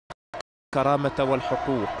الكرامة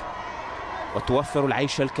والحقوق، وتوفر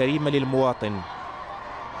العيش الكريم للمواطن،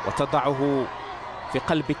 وتضعه في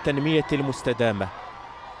قلب التنمية المستدامة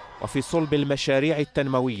وفي صلب المشاريع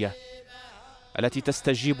التنموية التي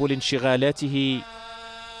تستجيب لانشغالاته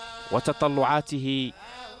وتطلعاته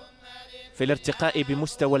في الارتقاء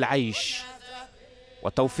بمستوى العيش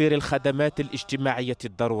وتوفير الخدمات الاجتماعية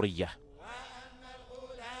الضرورية.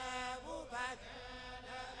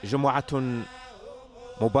 جمعة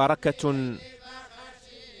مباركة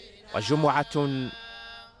وجمعة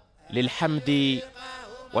للحمد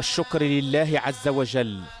والشكر لله عز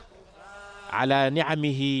وجل على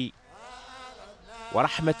نعمه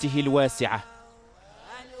ورحمته الواسعة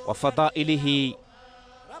وفضائله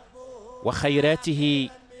وخيراته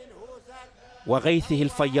وغيثه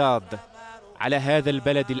الفياض على هذا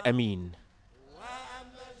البلد الأمين.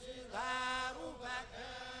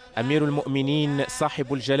 أمير المؤمنين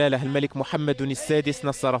صاحب الجلالة الملك محمد السادس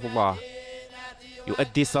نصره الله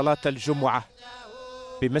يؤدي صلاة الجمعة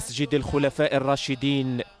بمسجد الخلفاء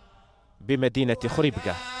الراشدين بمدينة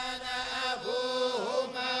خريبكة.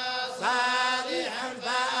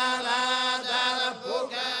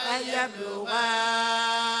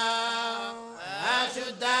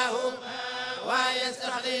 أشدهم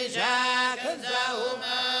ويستخرجا كنزهم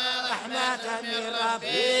رحمة من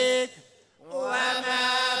ربك وما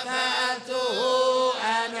فعلته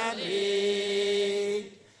أنا لي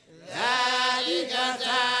ذلك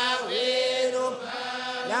تأويل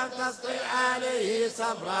لم تستطع عليه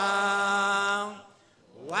صبرا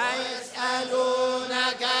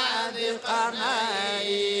ويسألونك عن ذي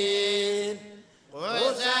القرنين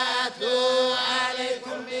قل سأتلو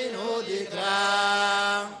عليكم منه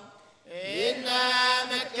ذكرا إنا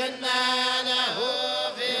مكنا له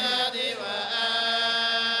في الأرض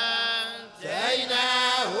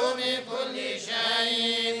وآتيناه من كل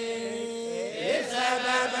شيء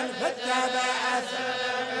سببا فاتبع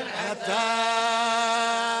سببا حتى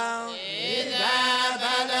إذا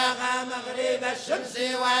بلغ مغرب الشمس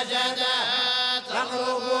وجدها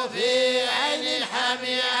تغرب في عين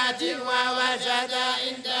حمئة ووجد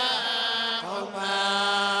عندها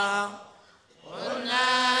قوما قلنا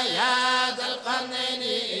يا ذا القرنين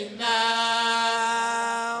إما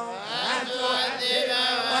أن تعذب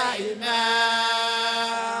وإما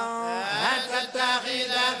أن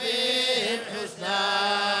تتخذ فيهم حسنا.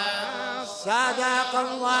 صدق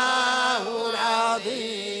الله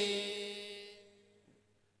العظيم.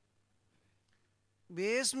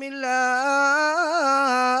 بسم الله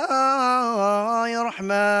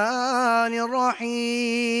الرحمن الرحيم.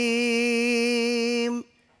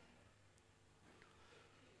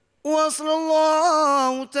 وصلى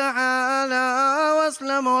الله تعالى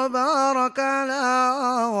وسلم وبارك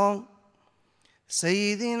على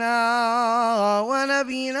سيدنا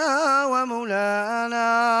ونبينا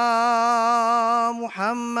ومولانا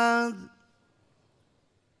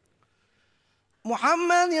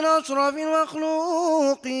محمد أشرف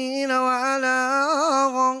المخلوقين وعلى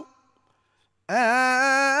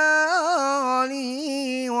آله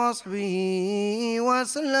وصحبه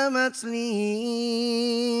وسلم تسليما.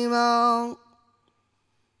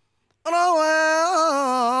 روى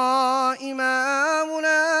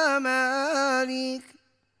إمامنا مالك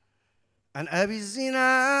عن أبي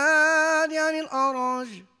الزناد عن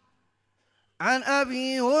الأرج عن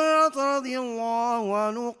أبي هريرة رضي الله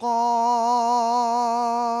عنه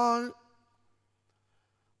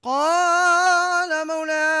قال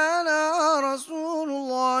مولانا رسول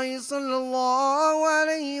الله صلى الله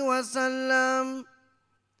عليه وسلم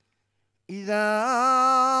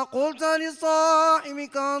إذا قلت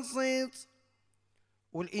لصاحبك أنصت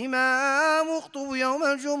والإمام يخطب يوم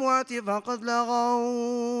الجمعة فقد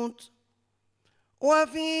لغوت.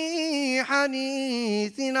 وفي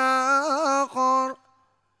حديث آخر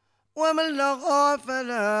ومن لغى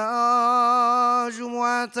فلا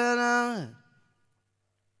جمعة له.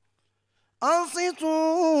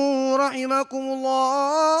 أنصتوا رحمكم الله.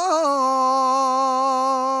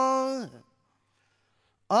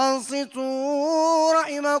 أنصتوا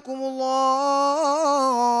رحمكم الله.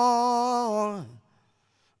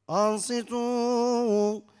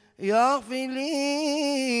 أنصتوا يغفر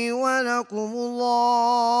لي ولكم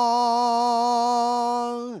الله.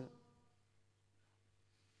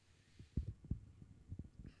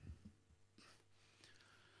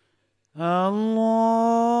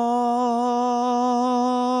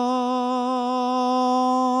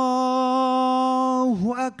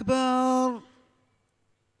 الله أكبر.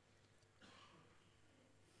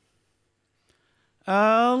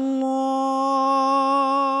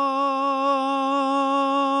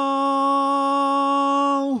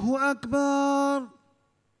 الله أكبر.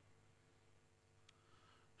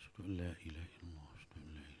 لا إله إلا الله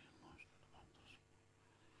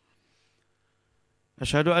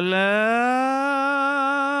أشهد أن لا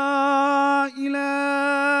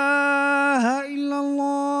إله إلا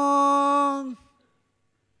الله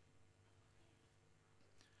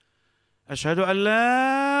أشهد أن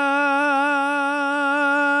لا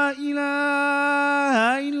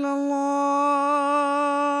إله إلا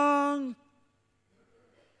الله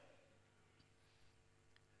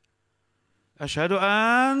أشهد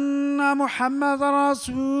أن محمدا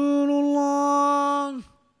رسول الله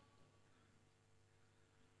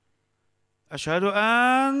أشهد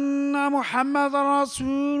أن محمدا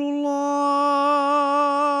رسول الله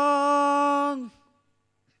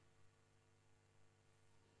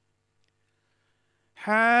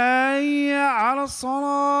حي على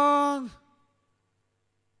الصلاة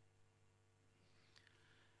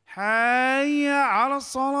حي على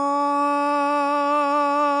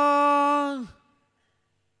الصلاة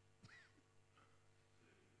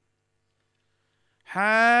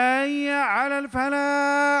حي على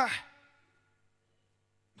الفلاح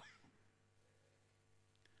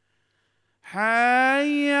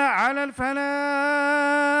حي على الفلاح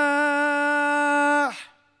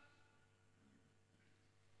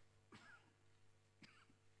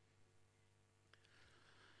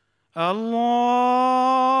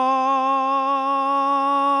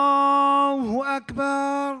الله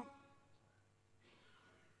أكبر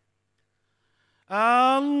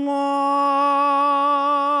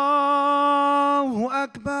الله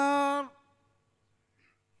أكبر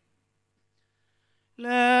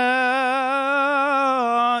لا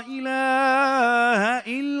إله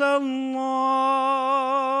إلا الله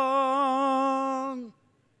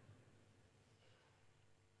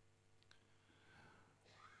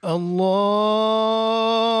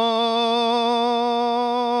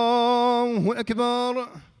الله أكبر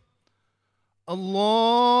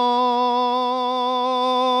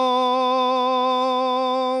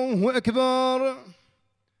الله أكبر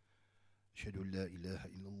أشهد أن لا إله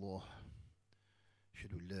إلا الله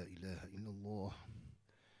أشهد أن لا إله إلا الله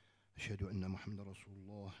أشهد أن محمد رسول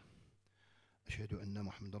الله أشهد أن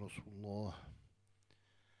محمد رسول الله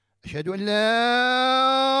أشهد أن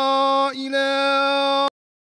لا إله